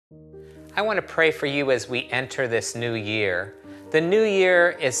I want to pray for you as we enter this new year. The new year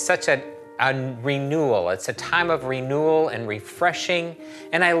is such a renewal. It's a time of renewal and refreshing,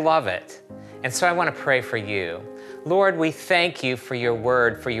 and I love it. And so I want to pray for you. Lord, we thank you for your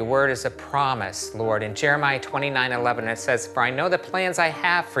word is a promise, Lord. In Jeremiah 29:11, it says, "For I know the plans I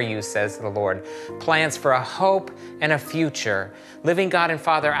have for you, says the Lord, plans for a hope and a future." Living God and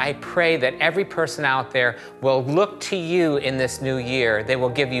Father, I pray that every person out there will look to you in this new year. They will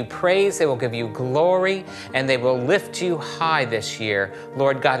give you praise, they will give you glory, and they will lift you high this year.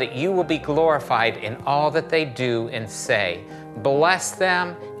 Lord God, that you will be glorified in all that they do and say. Bless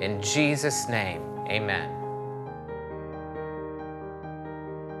them in Jesus' name. Amen.